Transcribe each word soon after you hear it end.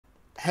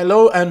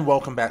Hello and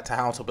welcome back to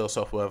How to Build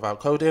Software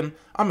Without Coding.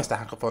 I'm Mr.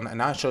 Hackathon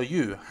and I show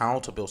you how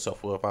to build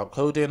software without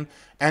coding,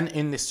 and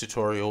in this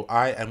tutorial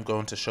I am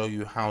going to show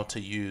you how to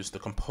use the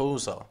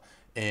composer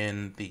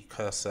in the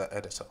cursor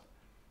editor.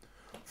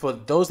 For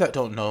those that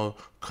don't know,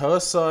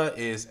 Cursor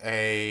is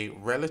a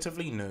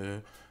relatively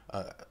new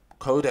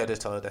code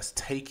editor that's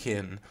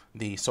taken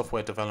the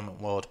software development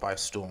world by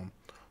storm.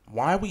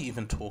 Why are we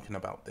even talking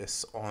about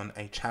this on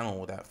a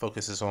channel that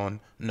focuses on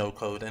no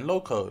code and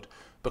low code?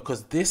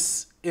 Because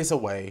this is a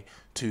way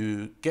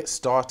to get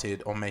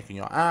started on making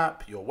your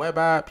app, your web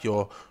app,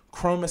 your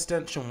Chrome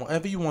extension,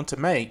 whatever you want to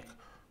make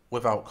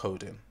without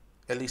coding,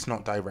 at least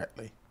not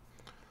directly.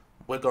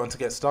 We're going to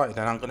get started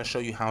and I'm going to show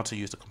you how to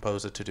use the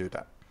composer to do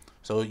that.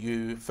 So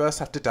you first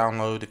have to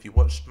download, if you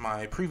watched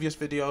my previous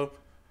video,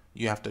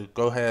 you have to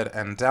go ahead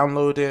and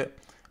download it,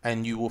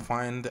 and you will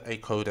find a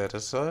code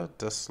editor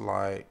just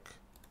like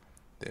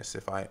this.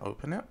 If I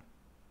open it,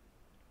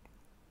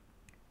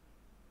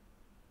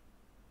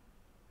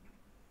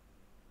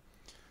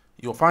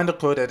 you'll find a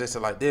code editor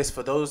like this.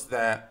 For those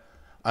that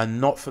are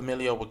not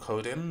familiar with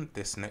coding,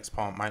 this next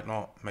part might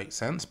not make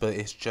sense, but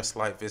it's just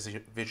like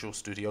Visual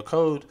Studio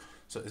Code.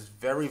 So it's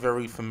very,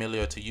 very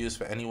familiar to use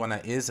for anyone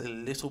that is a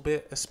little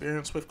bit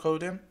experienced with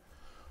coding.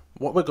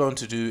 What we're going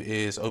to do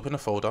is open a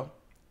folder.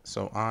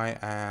 So I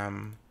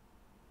am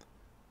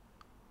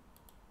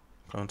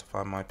going to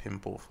find my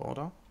pinball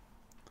folder.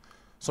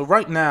 So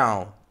right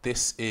now,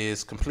 this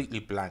is completely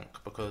blank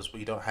because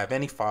we don't have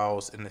any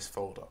files in this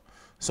folder.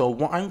 So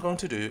what I'm going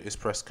to do is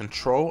press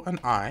Control and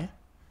I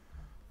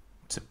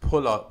to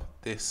pull up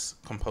this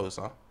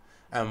composer.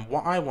 And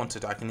what I want to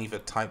do, I can either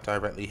type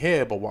directly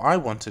here, but what I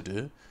want to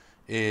do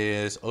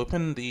is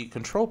open the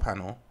control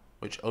panel,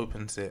 which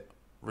opens it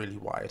really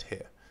wide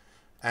here.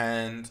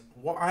 And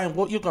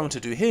what you're going to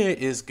do here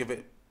is give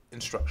it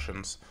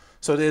instructions.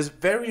 So there's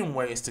varying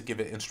ways to give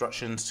it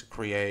instructions to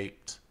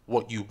create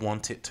what you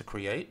want it to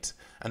create,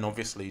 and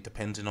obviously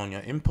depending on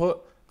your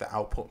input, the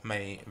output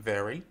may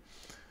vary.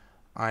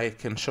 I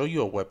can show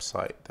you a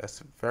website that's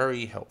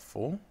very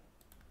helpful.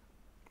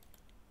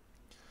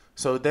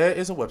 So there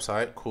is a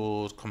website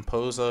called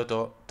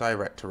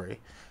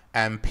composer.directory,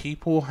 and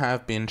people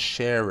have been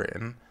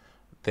sharing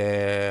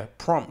their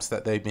prompts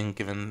that they've been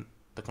given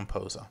the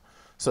composer.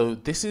 So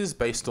this is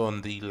based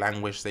on the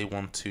language they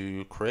want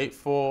to create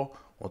for,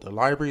 or the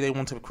library they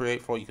want to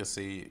create for. You can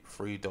see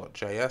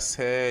free.js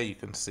here. You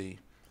can see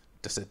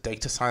just a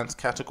data science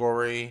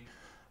category.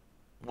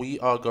 We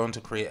are going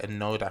to create a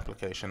node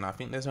application. I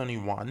think there's only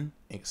one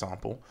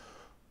example.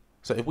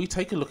 So if we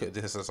take a look at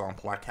this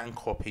example, I can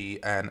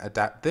copy and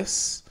adapt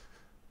this.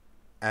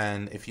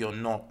 And if you're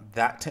not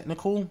that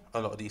technical, a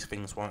lot of these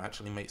things won't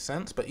actually make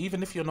sense. But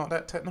even if you're not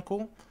that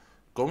technical,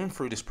 going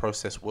through this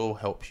process will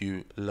help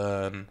you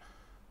learn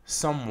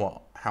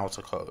somewhat how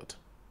to code.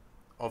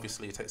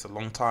 Obviously, it takes a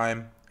long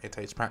time. It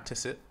takes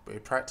practice,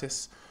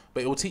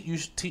 but it will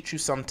teach you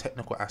some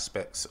technical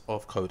aspects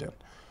of coding.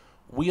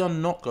 We are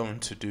not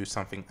going to do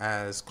something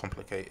as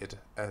complicated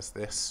as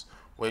this.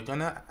 We're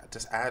gonna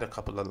just add a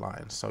couple of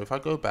lines. So if I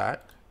go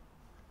back,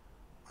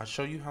 I'll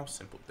show you how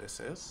simple this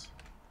is.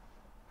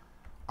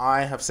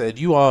 I have said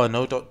you are a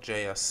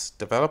Node.js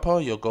developer.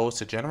 Your goal is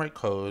to generate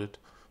code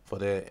for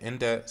the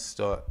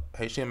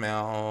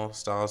index.html,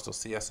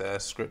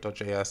 styles.css,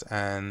 script.js,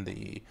 and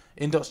the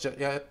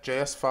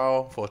index.js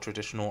file for a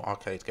traditional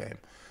arcade game.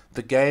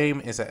 The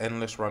game is an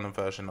endless running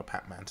version of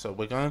Pac-Man. So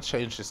we're going to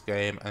change this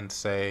game and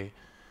say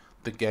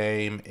the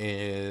game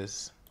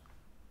is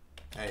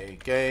a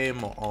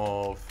game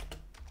of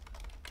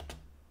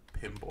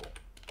pinball.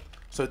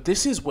 So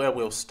this is where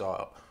we'll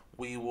start.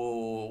 We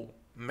will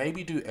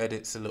maybe do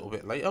edits a little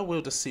bit later.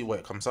 We'll just see what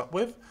it comes up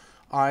with.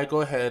 I go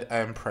ahead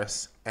and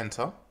press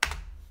enter.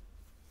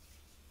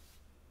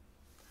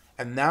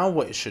 And now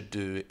what it should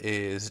do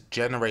is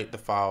generate the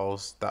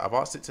files that I've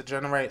asked it to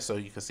generate. So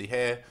you can see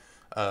here,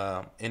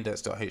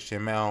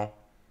 index.html,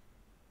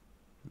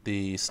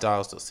 the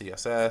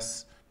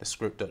styles.css, the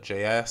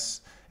script.js,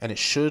 and it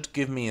should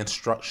give me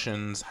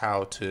instructions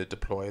how to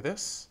deploy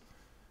this.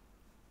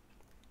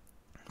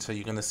 So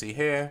you're going to see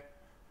here,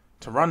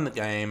 to run the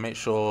game, make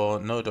sure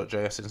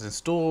node.js is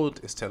installed.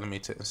 It's telling me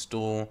to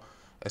install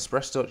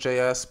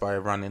express.js by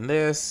running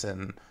this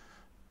and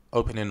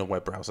opening the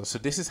web browser. So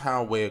this is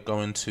how we're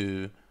going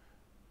to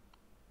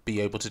be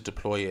able to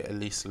deploy it, at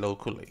least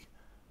locally.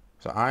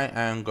 So I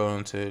am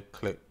going to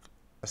click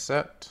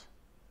accept.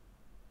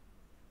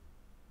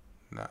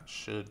 That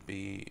should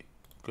be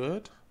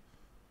good.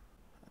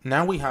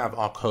 Now we have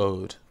our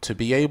code. To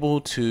be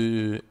able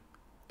to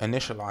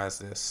initialize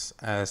this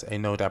as a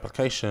node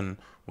application,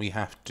 we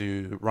have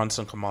to run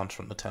some commands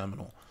from the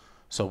terminal.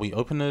 So we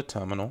open the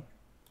terminal,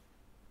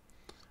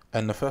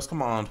 and the first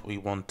command we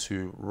want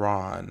to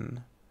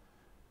run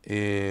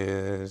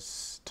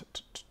is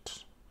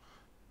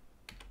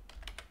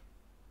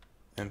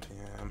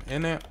npm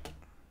init,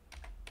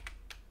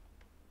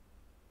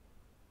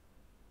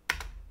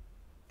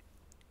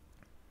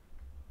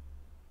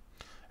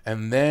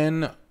 and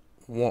then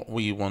what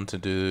we want to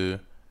do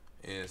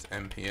is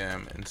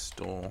npm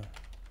install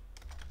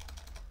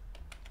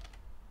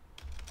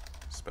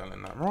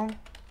spelling that wrong.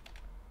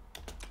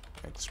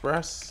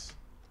 Express.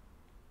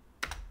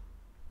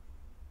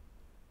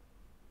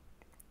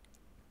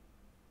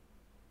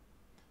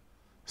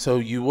 So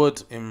you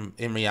would, in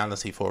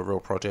reality, for a real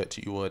project,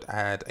 you would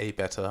add a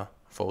better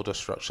folder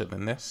structure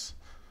than this,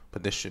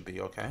 but this should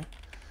be okay.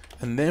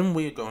 And then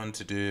we're going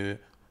to do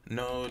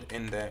node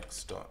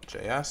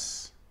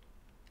index.js.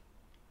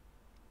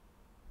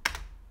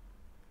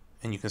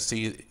 And you can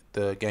see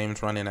the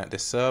game's running at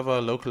this server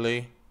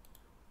locally.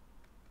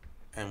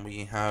 And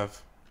we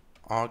have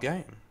our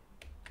game.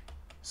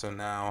 So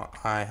now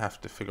I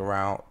have to figure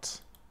out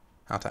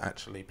how to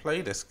actually play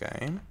this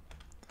game.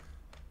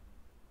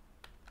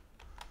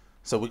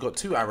 So we got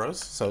two arrows.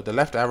 So the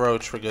left arrow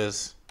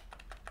triggers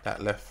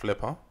that left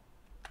flipper.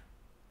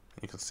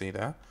 You can see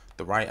there.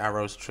 The right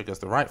arrow triggers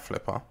the right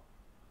flipper.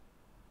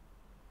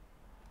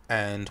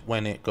 And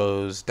when it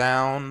goes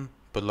down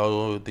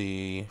below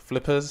the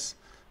flippers,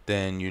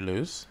 then you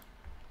lose.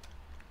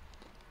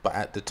 But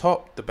at the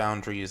top, the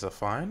boundaries are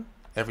fine.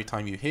 Every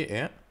time you hit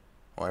it,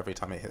 or every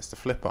time it hits the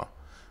flipper,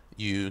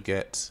 you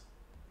get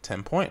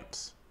 10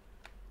 points.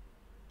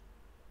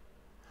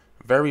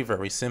 Very,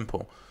 very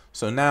simple.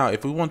 So now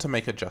if we want to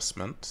make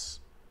adjustments,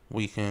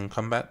 we can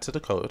come back to the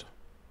code.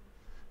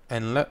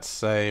 And let's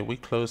say we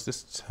close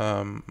this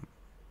term.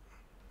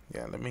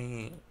 Yeah, let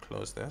me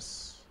close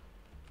this.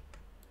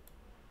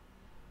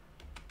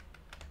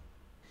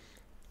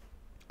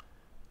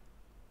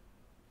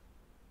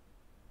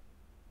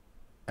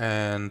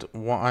 And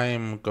what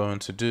I'm going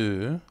to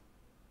do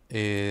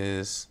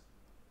is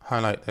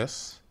highlight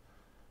this,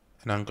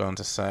 and I'm going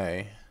to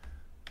say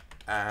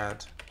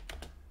add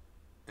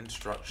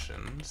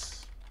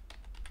instructions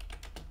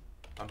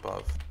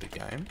above the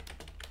game.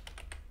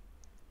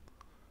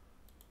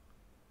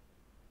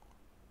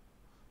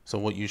 So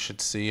what you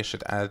should see, you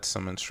should add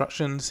some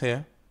instructions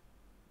here.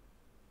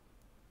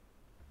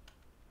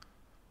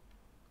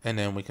 And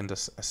then we can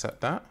just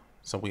accept that.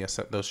 So we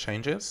accept those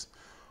changes.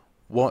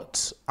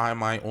 What I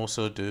might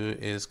also do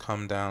is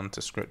come down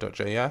to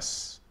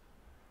script.js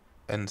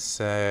and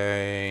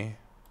say,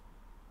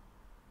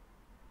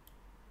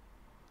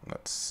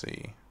 let's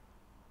see.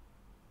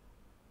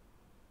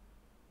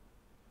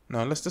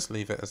 No, let's just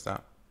leave it as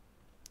that.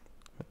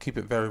 Keep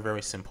it very,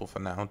 very simple for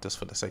now, just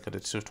for the sake of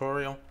the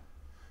tutorial.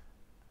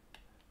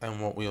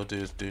 And what we'll do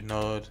is do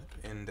node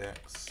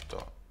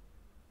index.js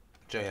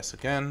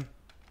again,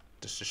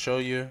 just to show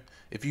you.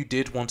 If you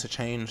did want to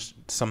change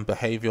some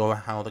behavior or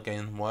how the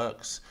game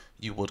works,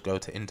 you would go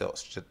to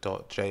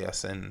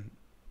index.js and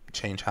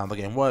change how the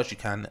game works. You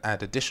can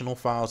add additional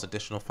files,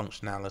 additional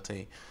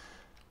functionality.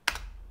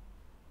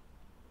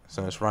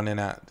 So it's running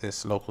at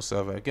this local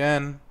server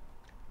again.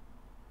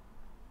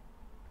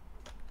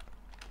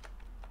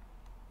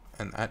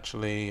 And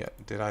actually,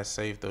 did I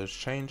save those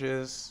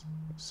changes?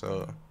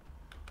 So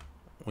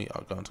we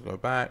are going to go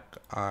back.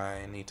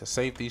 I need to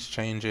save these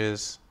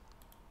changes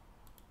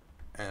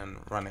and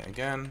run it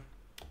again.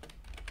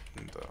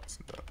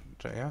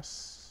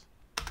 .js.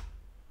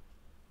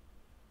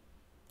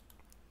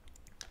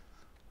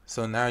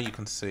 So now you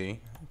can see,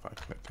 if I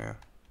click here,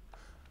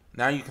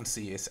 now you can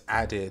see it's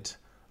added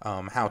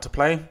how to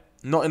play,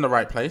 not in the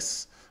right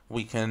place.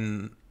 We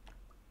can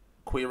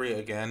query it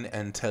again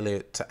and tell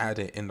it to add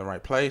it in the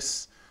right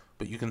place.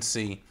 But you can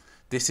see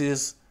this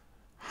is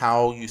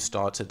how you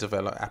start to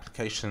develop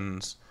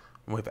applications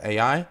with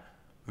AI.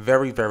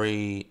 Very,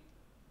 very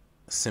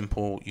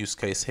simple use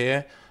case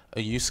here.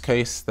 A use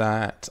case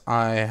that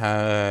I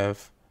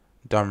have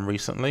done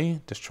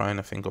recently, just trying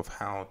to think of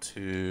how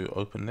to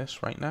open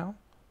this right now.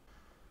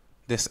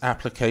 This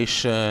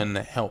application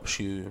helps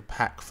you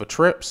pack for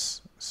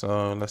trips.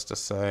 So let's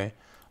just say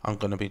I'm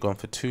going to be gone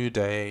for 2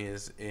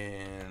 days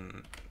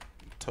in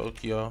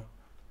Tokyo,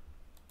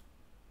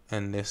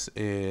 and this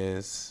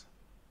is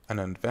an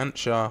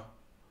adventure.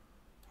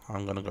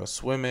 I'm going to go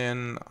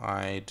swimming.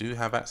 I do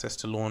have access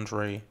to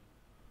laundry.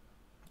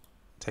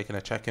 Taking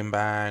a check-in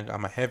bag.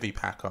 I'm a heavy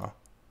packer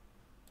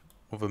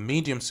with a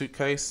medium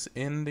suitcase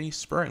in the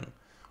spring.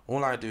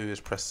 All I do is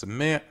press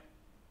submit,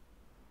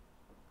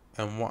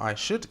 and what I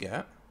should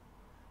get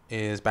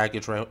is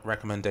baggage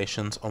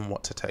recommendations on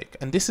what to take.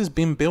 And this has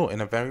been built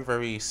in a very,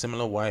 very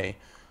similar way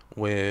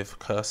with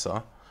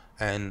Cursor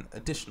and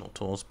additional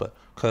tools, but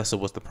Cursor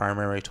was the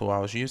primary tool I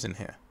was using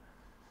here.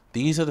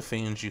 These are the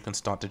things you can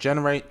start to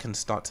generate, can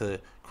start to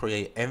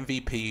create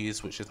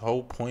MVPs, which is the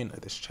whole point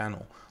of this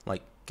channel.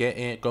 Like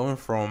going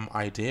from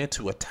idea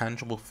to a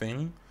tangible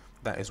thing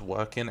that is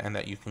working and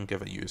that you can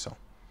give a user.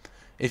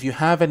 If you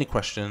have any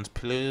questions,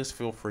 please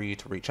feel free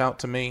to reach out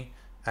to me,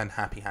 and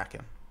happy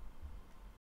hacking.